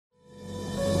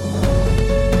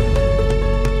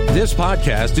This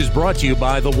podcast is brought to you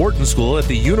by the Wharton School at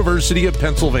the University of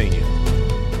Pennsylvania.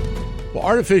 Well,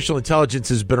 artificial intelligence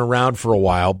has been around for a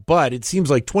while, but it seems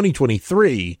like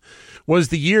 2023 was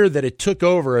the year that it took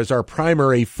over as our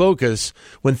primary focus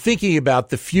when thinking about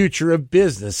the future of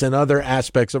business and other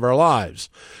aspects of our lives.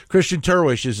 Christian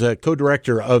Terwiesch is a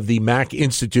co-director of the Mack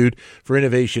Institute for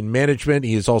Innovation Management.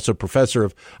 He is also professor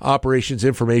of operations,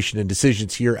 information, and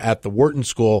decisions here at the Wharton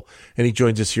School, and he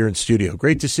joins us here in studio.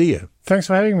 Great to see you. Thanks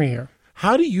for having me here.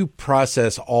 How do you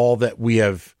process all that we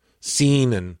have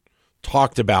seen and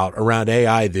talked about around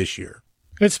AI this year?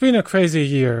 It's been a crazy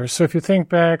year. So if you think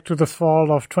back to the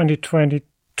fall of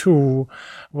 2022,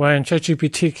 when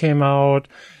ChatGPT came out,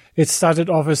 it started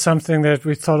off as something that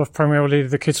we thought of primarily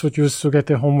the kids would use to get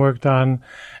their homework done,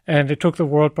 and it took the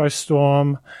world by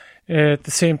storm. At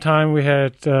the same time, we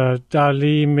had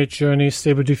DALL-E, Midjourney,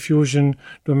 Stable Diffusion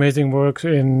do amazing work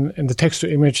in the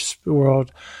text-to-image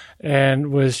world.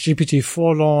 And with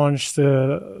GPT-4 launched,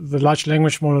 the large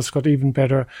language models got even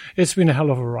better. It's been a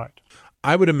hell of a ride.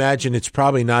 I would imagine it's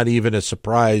probably not even a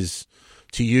surprise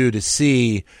to you to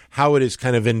see how it has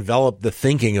kind of enveloped the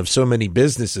thinking of so many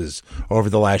businesses over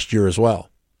the last year as well.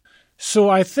 So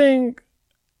I think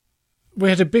we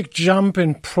had a big jump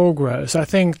in progress. I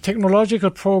think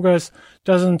technological progress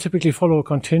doesn't typically follow a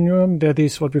continuum. There are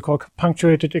these what we call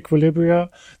punctuated equilibria,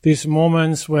 these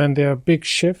moments when there are big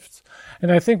shifts.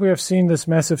 And I think we have seen this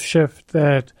massive shift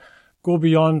that go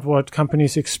beyond what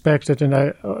companies expected.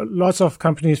 And lots of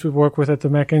companies we work with at the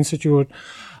Mack Institute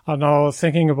are now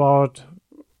thinking about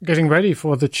getting ready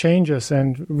for the changes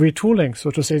and retooling,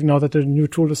 so to say, now that the new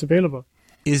tool is available.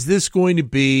 Is this going to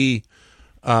be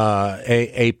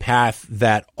a path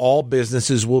that all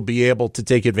businesses will be able to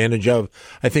take advantage of?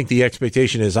 I think the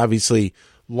expectation is obviously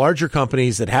larger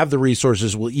companies that have the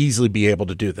resources will easily be able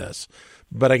to do this.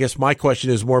 But I guess my question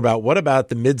is more about what about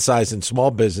the mid-sized and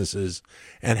small businesses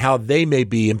and how they may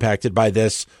be impacted by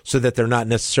this so that they're not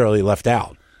necessarily left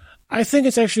out? I think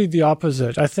it's actually the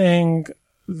opposite. I think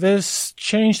this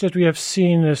change that we have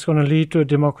seen is going to lead to a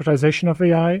democratization of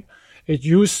AI. It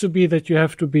used to be that you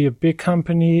have to be a big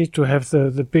company to have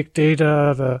the big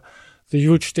data, the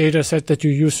huge data set that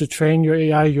you use to train your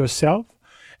AI yourself.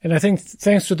 And I think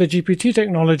thanks to the GPT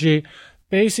technology,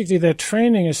 basically their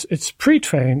training it's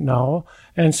pre-trained now.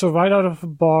 And so right out of the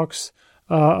box,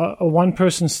 a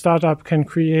one-person startup can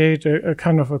create a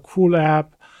kind of a cool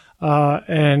app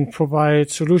and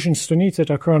provide solutions to needs that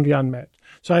are currently unmet.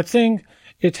 So I think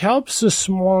it helps the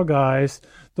small guys.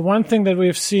 The one thing that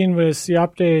we've seen with the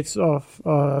updates of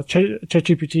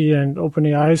ChatGPT and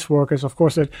OpenAI's work is, of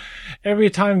course, that every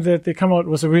time that they come out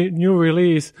with a new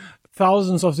release,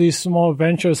 thousands of these small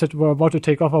ventures that were about to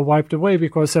take off are wiped away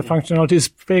because their functionality is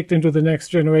baked into the next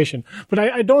generation. But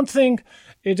I don't think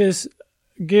it is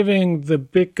giving the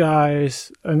big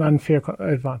guys an unfair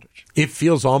advantage. It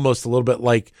feels almost a little bit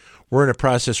like we're in a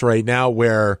process right now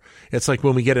where it's like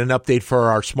when we get an update for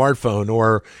our smartphone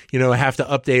or, have to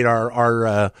update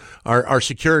our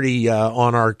security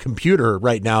on our computer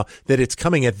right now, that it's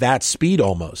coming at that speed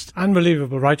almost.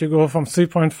 Unbelievable, right? You go from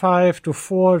 3.5 to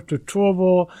 4 to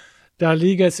turbo.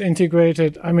 DALL-E gets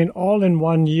integrated, all in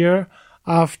 1 year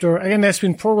after, again, there's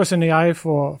been progress in AI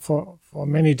for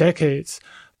many decades,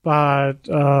 but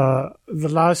the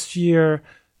last year,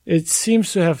 it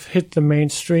seems to have hit the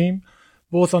mainstream,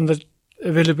 both on the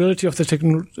availability of the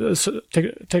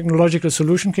technological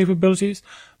solution capabilities,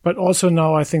 but also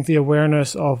now I think the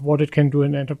awareness of what it can do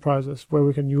in enterprises where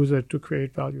we can use it to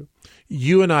create value.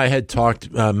 You and I had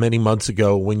talked many months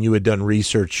ago when you had done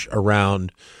research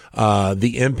around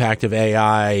the impact of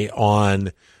AI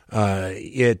on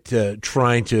it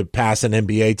trying to pass an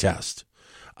MBA test.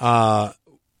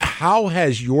 How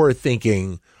has your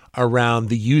thinking around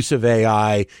the use of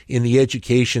AI in the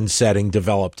education setting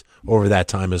developed over that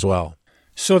time as well?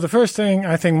 So the first thing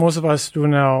I think most of us do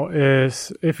now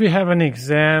is if we have an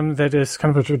exam that is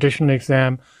kind of a traditional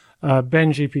exam,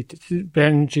 Ben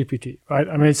GPT, right?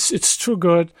 It's too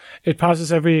good. It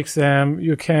passes every exam.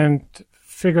 You can't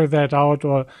figure that out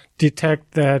or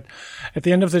detect that. At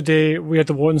the end of the day, we at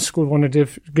the Wharton School want to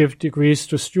give degrees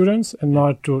to students and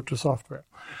not to software.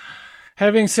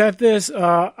 Having said this,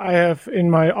 I have in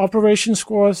my operations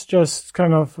course just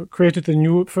kind of created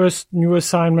the first new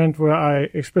assignment where I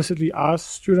explicitly ask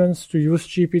students to use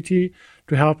GPT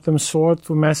to help them sort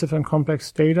through massive and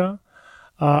complex data.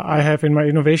 I have in my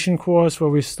innovation course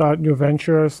where we start new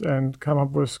ventures and come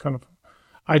up with kind of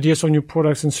ideas on new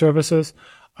products and services.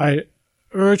 I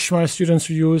urge my students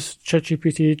to use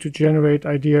ChatGPT to generate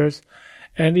ideas.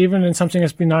 And even in something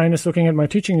as benign as looking at my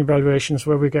teaching evaluations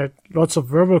where we get lots of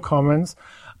verbal comments,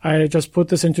 I just put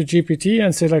this into GPT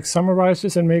and say, like, summarize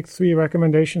this and make 3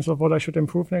 recommendations of what I should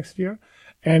improve next year.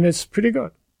 And it's pretty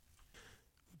good.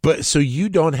 But so you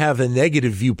don't have a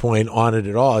negative viewpoint on it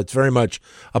at all. It's very much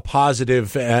a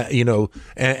positive,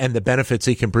 and the benefits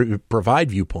it can provide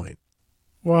viewpoint.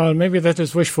 Well, maybe that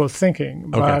is wishful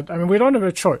thinking, but Okay. I mean, we don't have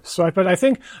a choice, right? But I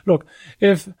think, look,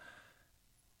 if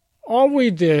all we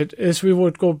did is we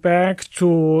would go back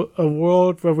to a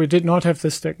world where we did not have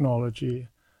this technology,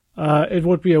 it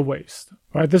would be a waste,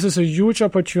 right? This is a huge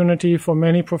opportunity for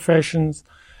many professions,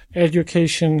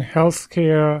 education,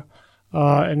 healthcare,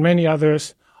 and many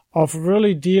others, of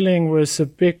really dealing with the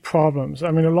big problems.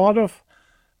 I mean, a lot of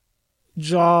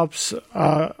jobs,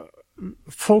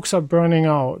 folks are burning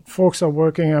out. Folks are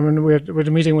working. I mean, we had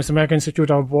a meeting with the American Institute,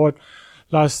 our board,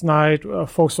 last night.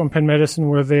 Folks from Penn Medicine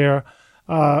were there.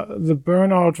 The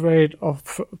burnout rate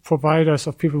of providers,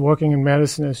 of people working in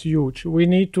medicine, is huge. We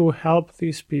need to help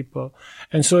these people.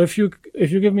 And so if you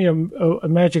give me a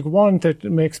magic wand that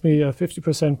makes me a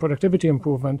 50% productivity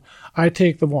improvement, I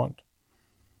take the wand.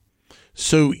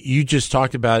 So you just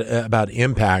talked about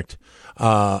impact.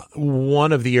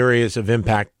 One of the areas of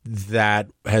impact that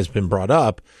has been brought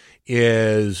up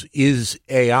is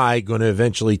AI going to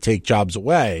eventually take jobs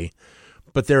away?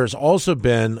 But there's also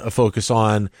been a focus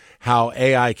on how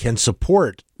AI can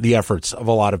support the efforts of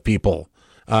a lot of people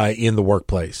in the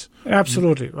workplace.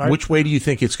 Absolutely, right? Which way do you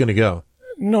think it's going to go?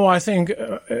 No, I think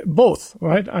both,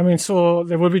 right? I mean, so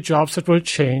there will be jobs that will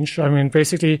change. I mean,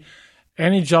 basically,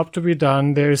 any job to be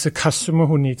done, there is a customer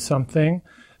who needs something.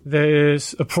 There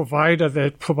is a provider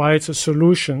that provides a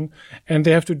solution, and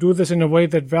they have to do this in a way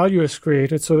that value is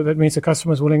created. So that means the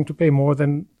customer is willing to pay more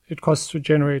than it costs to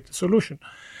generate the solution.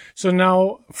 So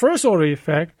now, first order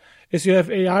effect is you have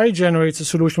AI generates a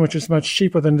solution which is much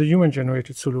cheaper than the human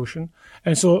generated solution.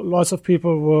 And so lots of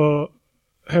people will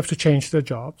have to change their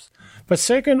jobs. But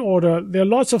second order, there are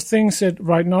lots of things that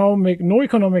right now make no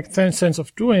economic sense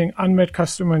of doing, unmet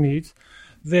customer needs,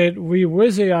 that we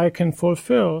with AI can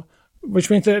fulfill, which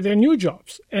means that there are new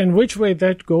jobs. And which way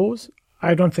that goes,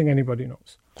 I don't think anybody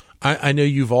knows. I know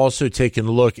you've also taken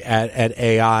a look at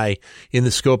AI in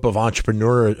the scope of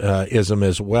entrepreneurism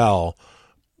as well.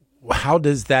 How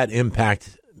does that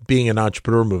impact being an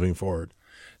entrepreneur moving forward?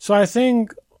 So I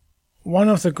think one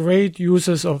of the great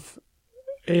uses of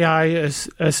AI is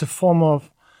as a form of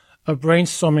a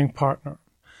brainstorming partner.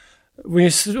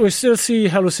 We still see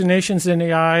hallucinations in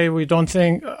AI. We don't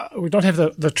have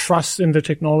the trust in the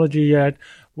technology yet,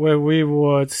 where we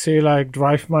would say, like,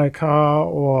 drive my car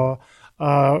or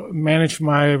manage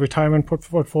my retirement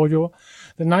portfolio.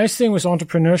 The nice thing with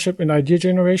entrepreneurship and idea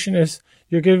generation is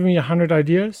you give me 100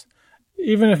 ideas.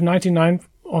 Even if 99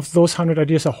 of those 100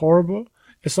 ideas are horrible,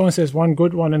 as long as there's one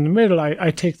good one in the middle,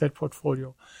 I take that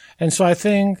portfolio. And so I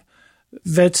think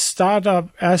that startup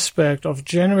aspect of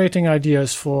generating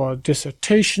ideas for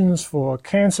dissertations, for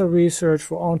cancer research,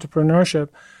 for entrepreneurship,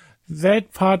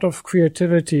 that part of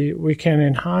creativity we can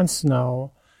enhance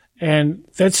now. And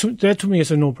that to me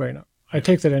is a no-brainer. I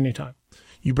take that anytime.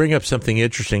 You bring up something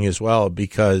interesting as well,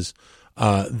 because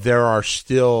there are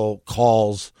still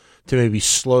calls to maybe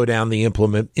slow down the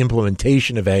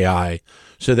implementation of AI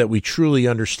so that we truly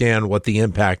understand what the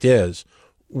impact is.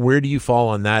 Where do you fall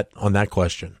on that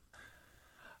question?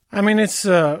 I mean, it's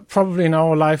probably in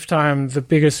our lifetime the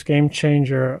biggest game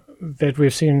changer that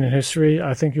we've seen in history.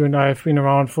 I think you and I have been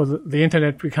around for the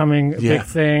internet becoming a big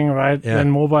thing, right? Yeah.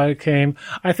 When mobile came.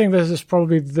 I think this is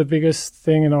probably the biggest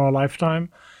thing in our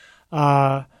lifetime.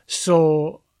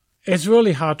 So it's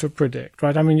really hard to predict,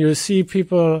 right? I mean, you see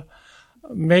people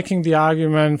making the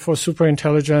argument for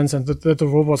superintelligence and that the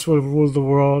robots will rule the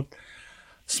world.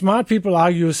 Smart people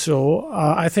argue so.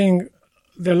 I think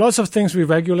there are lots of things we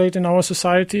regulate in our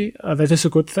society. That is a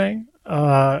good thing.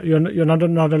 You're not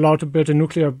allowed to build a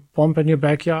nuclear bomb in your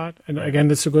backyard. And again,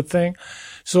 that's a good thing.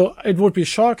 So it would be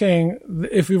shocking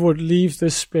if we would leave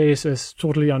this space as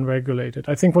totally unregulated.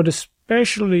 I think what is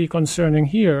especially concerning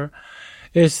here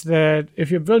is that if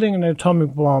you're building an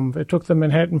atomic bomb, it took the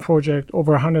Manhattan Project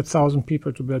over 100,000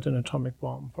 people to build an atomic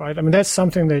bomb, right? I mean, that's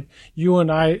something that you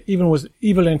and I, even with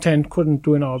evil intent, couldn't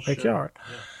do in our backyard.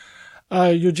 Sure. Yeah.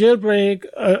 You jailbreak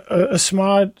a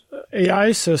smart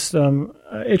AI system,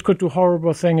 it could do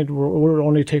horrible things. It will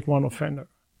only take one offender.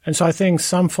 And so I think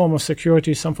some form of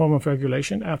security, some form of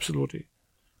regulation, absolutely.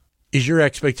 Is your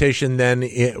expectation then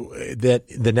that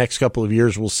the next couple of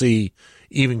years we'll see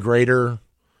even greater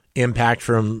impact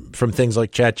from things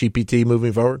like ChatGPT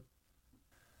moving forward?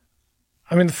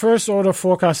 I mean, the first order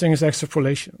forecasting is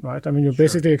extrapolation, right? I mean, you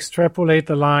basically extrapolate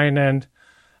the line, and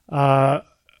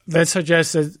that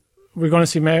suggests that we're going to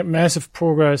see massive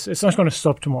progress. It's not going to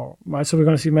stop tomorrow, right? So we're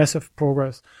going to see massive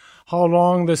progress. How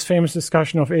long this famous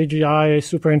discussion of AGI,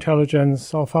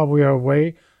 superintelligence, how far we are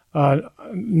away,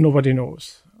 nobody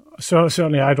knows. So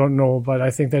certainly I don't know, but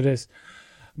I think that is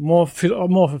more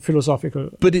of a philosophical.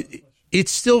 But it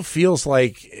still feels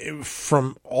like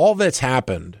from all that's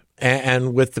happened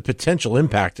and with the potential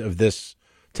impact of this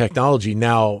technology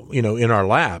now, in our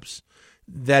labs,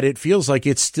 that it feels like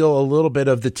it's still a little bit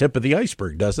of the tip of the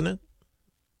iceberg, doesn't it?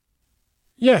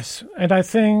 Yes. And I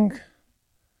think,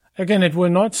 again, it will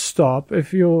not stop.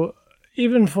 If you,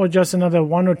 even for just another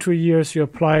 1 or 2 years, you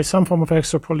apply some form of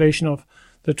extrapolation of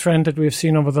the trend that we've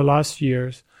seen over the last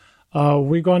years,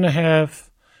 we're going to have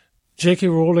J.K.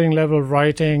 Rowling level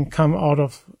writing come out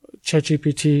of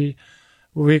ChatGPT.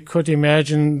 We could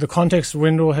imagine the context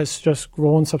window has just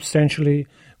grown substantially.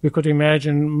 We could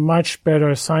imagine much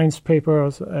better science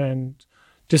papers and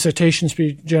dissertations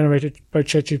be generated by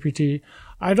ChatGPT.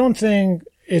 I don't think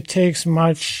it takes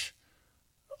much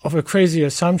of a crazy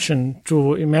assumption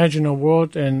to imagine a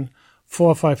world in 4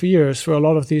 or 5 years where a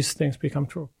lot of these things become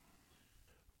true.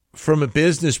 From a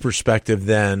business perspective,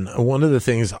 then, one of the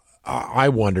things I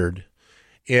wondered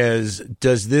is,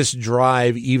 does this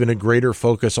drive even a greater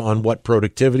focus on what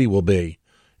productivity will be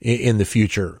in the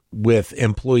future with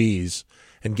employees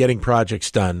and getting projects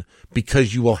done,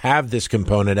 because you will have this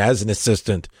component as an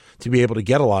assistant to be able to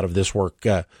get a lot of this work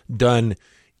done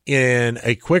in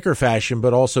a quicker fashion,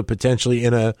 but also potentially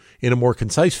in a more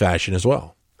concise fashion as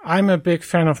well? I'm a big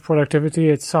fan of productivity.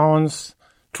 It sounds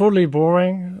totally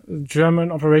boring,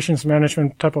 German operations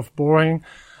management type of boring.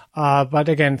 But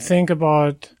again, think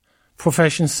about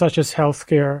professions such as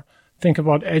healthcare. Think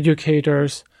about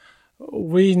educators.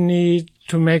 We need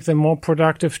to make them more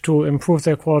productive to improve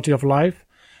their quality of life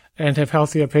and have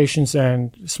healthier patients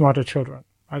and smarter children.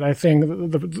 And I think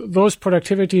those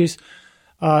productivities,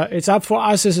 it's up for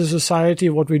us as a society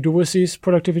what we do with these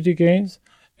productivity gains.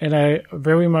 And I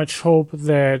very much hope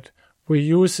that we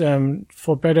use them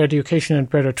for better education and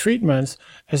better treatments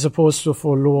as opposed to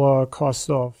for lower costs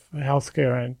of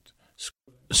healthcare and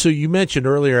school. So you mentioned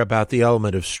earlier about the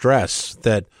element of stress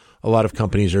that a lot of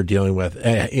companies are dealing with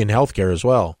in healthcare as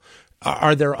well.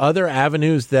 Are there other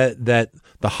avenues that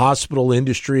the hospital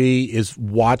industry is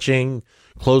watching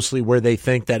closely where they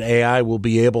think that AI will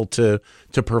be able to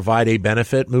provide a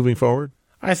benefit moving forward?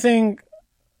 I think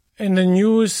in the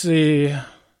news, the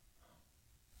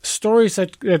stories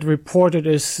that reported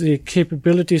is the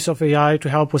capabilities of AI to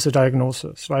help with the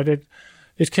diagnosis, right?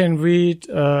 It can read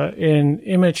in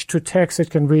image to text. It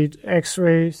can read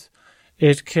X-rays.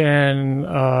 It can,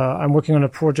 I'm working on a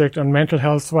project on mental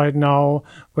health right now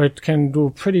where it can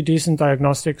do pretty decent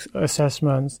diagnostic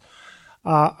assessments.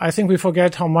 I think we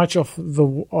forget how much of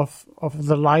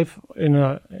the life in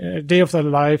a day of the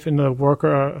life in the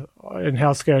worker in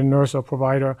healthcare, nurse or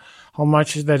provider, how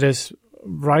much that is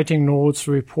writing notes,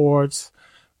 reports,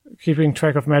 keeping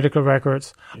track of medical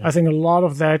records. Yeah. I think a lot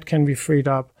of that can be freed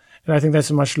up. And I think that's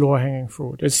a much lower hanging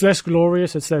fruit. It's less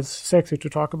glorious. It's less sexy to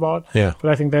talk about. Yeah. But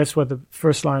I think that's what the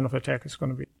first line of attack is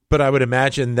going to be. But I would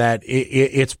imagine that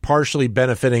it's partially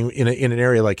benefiting in an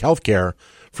area like healthcare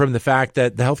from the fact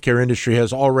that the healthcare industry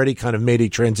has already kind of made a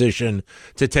transition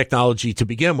to technology to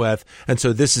begin with. And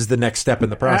so this is the next step in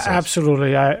the process.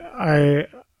 Absolutely. I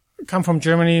come from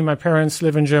Germany. My parents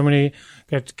live in Germany,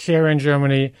 get care in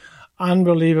Germany.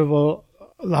 Unbelievable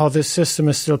how this system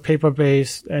is still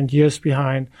paper-based and years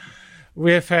behind.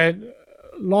 We have had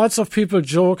lots of people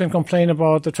joke and complain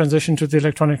about the transition to the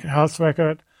electronic health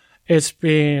record. It's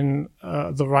been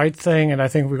the right thing, and I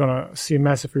think we're going to see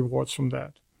massive rewards from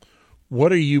that.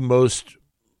 What are you most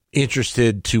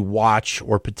interested to watch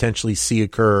or potentially see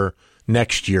occur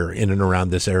next year in and around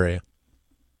this area?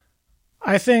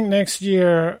 I think next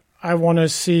year I want to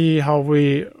see how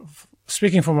we,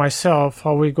 speaking for myself,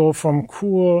 how we go from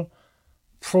cool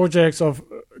projects of,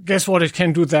 guess what, it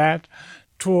can do that,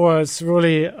 towards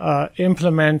really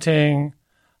implementing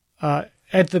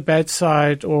at the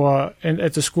bedside or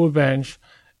at the school bench,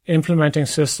 implementing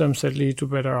systems that lead to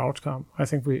better outcome. I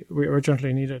think we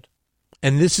urgently need it.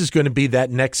 And this is going to be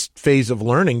that next phase of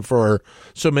learning for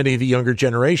so many of the younger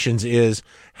generations, is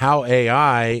how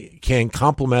AI can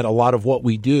complement a lot of what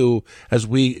we do as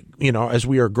we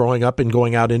are growing up and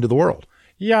going out into the world.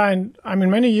 Yeah, and I mean,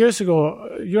 many years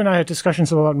ago, you and I had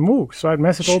discussions about MOOCs, right?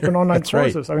 Massive open online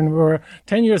courses. Right. I mean, we were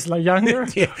 10 years younger.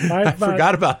 Yeah, right? I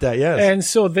forgot about that, yes. And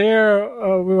so there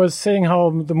we were saying how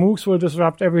the MOOCs will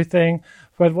disrupt everything.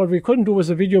 But what we couldn't do with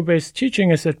the video-based teaching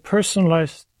is that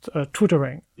personalized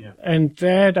tutoring. Yeah. And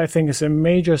that, I think, is a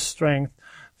major strength,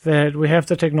 that we have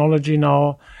the technology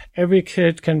now. Every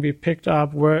kid can be picked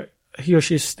up where he or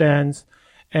she stands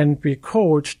and be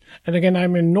coached. And again,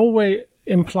 I'm in no way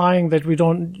implying that we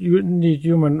don't need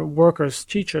human workers,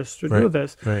 teachers to do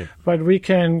this, but we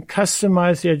can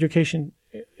customize the education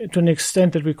to an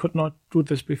extent that we could not do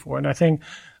this before. And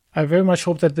I very much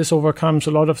hope that this overcomes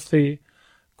a lot of the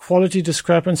quality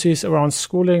discrepancies around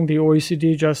schooling. The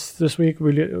OECD just this week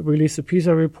released the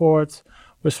PISA reports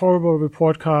with horrible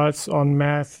report cards on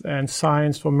math and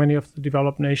science for many of the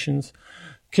developed nations.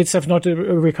 Kids have not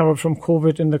recovered from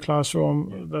COVID in the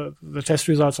classroom. The test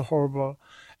results are horrible.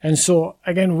 And so,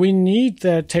 again, we need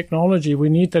that technology. We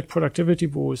need that productivity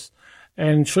boost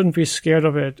and shouldn't be scared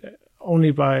of it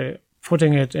only by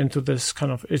putting it into this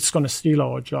kind of, it's going to steal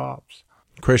our jobs.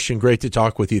 Christian, great to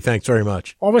talk with you. Thanks very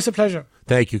much. Always a pleasure.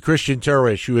 Thank you. Christian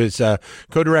Terwiesch, who is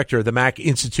co-director of the Mack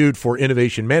Institute for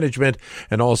Innovation Management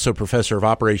and also professor of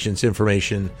operations,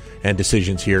 information, and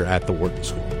decisions here at the Wharton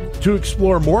School. To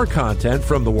explore more content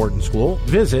from the Wharton School,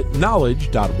 visit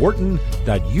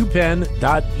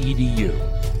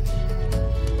knowledge.wharton.upenn.edu.